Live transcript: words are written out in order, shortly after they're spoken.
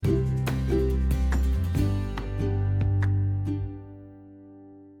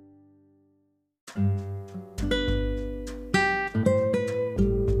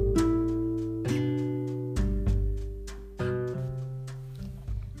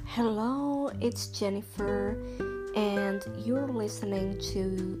Hello, it's Jennifer, and you're listening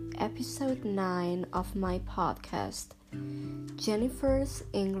to episode 9 of my podcast, Jennifer's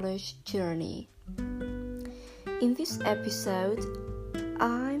English Journey. In this episode,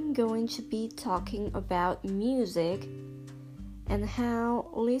 I'm going to be talking about music and how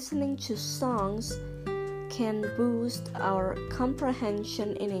listening to songs can boost our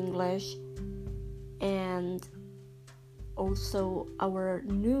comprehension in English and also our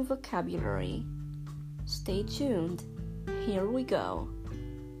new vocabulary. Stay tuned. Here we go.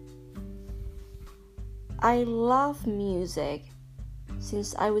 I love music.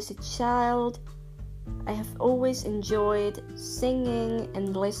 Since I was a child, I have always enjoyed singing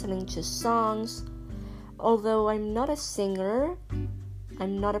and listening to songs. Although I'm not a singer,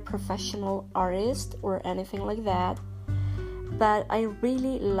 I'm not a professional artist or anything like that, but I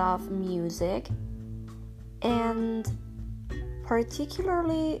really love music, and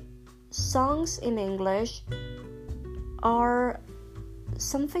particularly songs in English are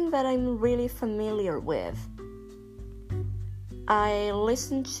something that I'm really familiar with. I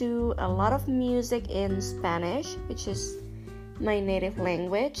listen to a lot of music in Spanish, which is my native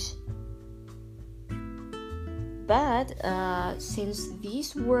language. But since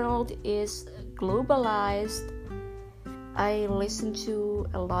this world is globalized, I listen to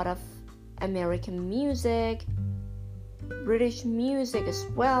a lot of American music, British music as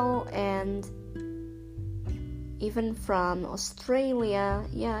well, and even from Australia.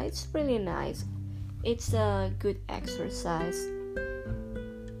 Yeah, it's really nice. It's a good exercise.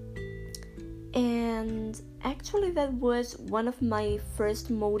 And actually that was one of my first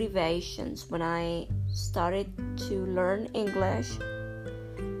motivations when I started to learn English.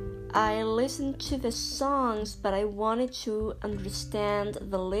 I listened to the songs, but I wanted to understand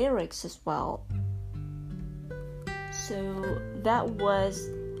the lyrics as well. So that was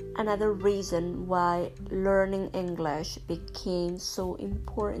another reason why learning English became so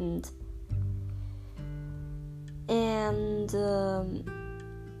important. And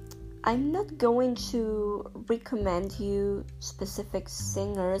I'm not going to recommend you specific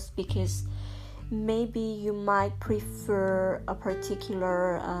singers because maybe you might prefer a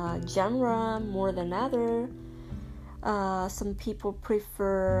particular genre more than other. Some people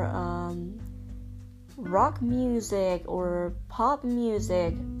prefer rock music or pop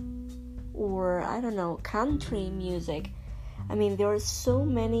music or I don't know, country music. I mean, there are so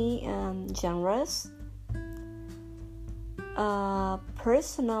many genres.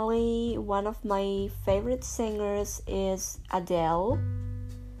 Personally, one of my favorite singers is Adele,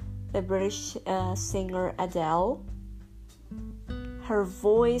 the British singer Adele. Her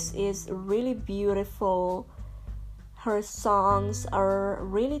voice is really beautiful. Her songs are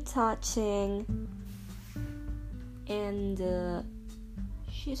really touching, and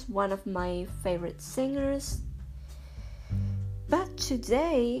she's one of my favorite singers. But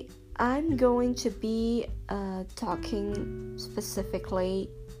today I'm going to be talking specifically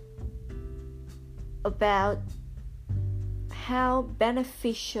about how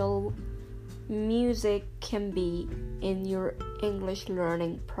beneficial music can be in your English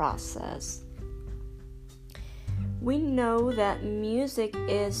learning process. We know that music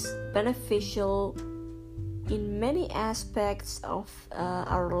is beneficial in many aspects of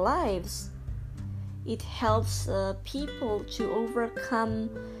our lives. It helps people to overcome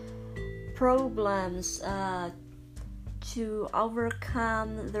problems, to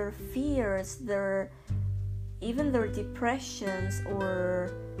overcome their fears, even their depressions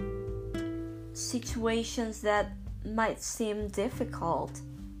or situations that might seem difficult.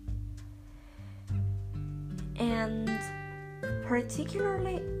 And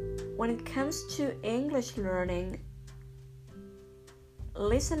particularly when it comes to English learning,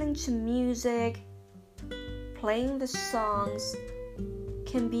 listening to music, playing the songs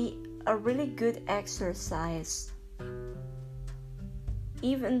can be a really good exercise,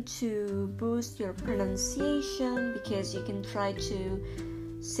 even to boost your pronunciation, because you can try to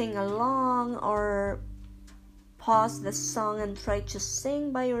sing along or pause the song and try to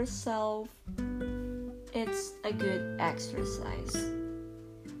sing by yourself. It's a good exercise.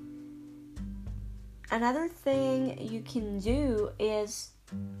 Another thing you can do is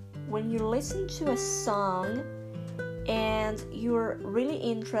when you listen to a song and you're really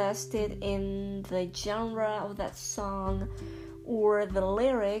interested in the genre of that song or the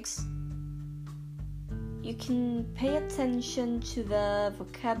lyrics, you can pay attention to the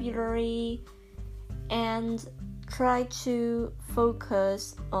vocabulary and try to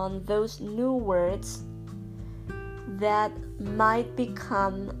focus on those new words that might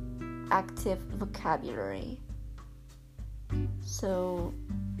become active vocabulary. So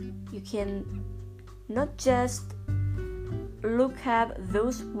You can not just look up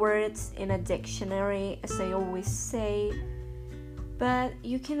those words in a dictionary, as I always say, but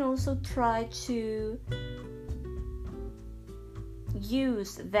you can also try to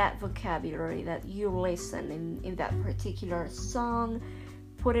use that vocabulary that you listen in that particular song,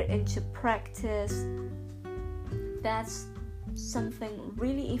 put it into practice. That's something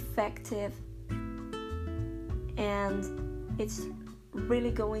really effective, and it's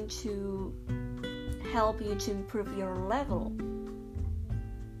really going to help you to improve your level.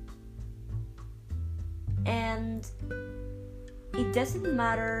 And it doesn't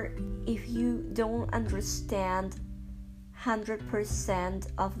matter if you don't understand 100%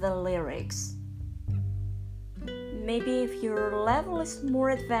 of the lyrics. Maybe if your level is more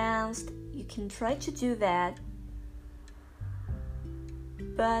advanced, you can try to do that.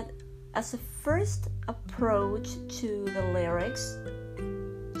 But as a first approach to the lyrics,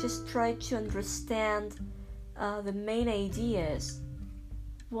 just try to understand the main ideas.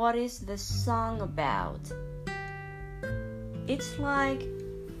 What is the song about? It's like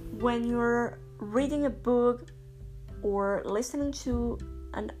when you're reading a book or listening to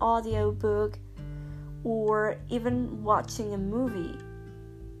an audio book or even watching a movie.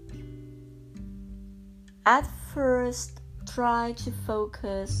 At first, try to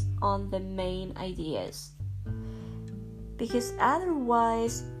focus on the main ideas, because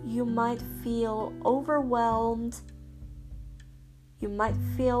otherwise you might feel overwhelmed, you might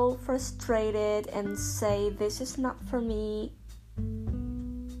feel frustrated and say, this is not for me.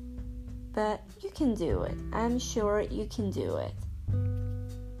 But you can do it. I'm sure you can do it.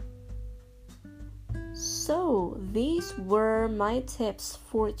 So, these were my tips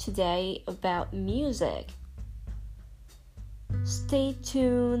for today about music. Stay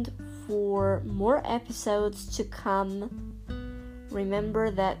tuned for more episodes to come.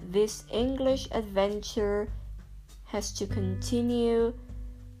 Remember that this English adventure has to continue.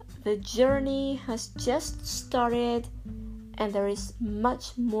 The journey has just started, and there is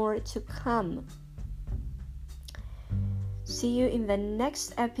much more to come. See you in the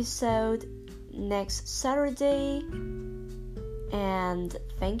next episode next Saturday, and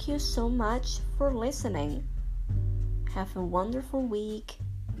thank you so much for listening. Have a wonderful week.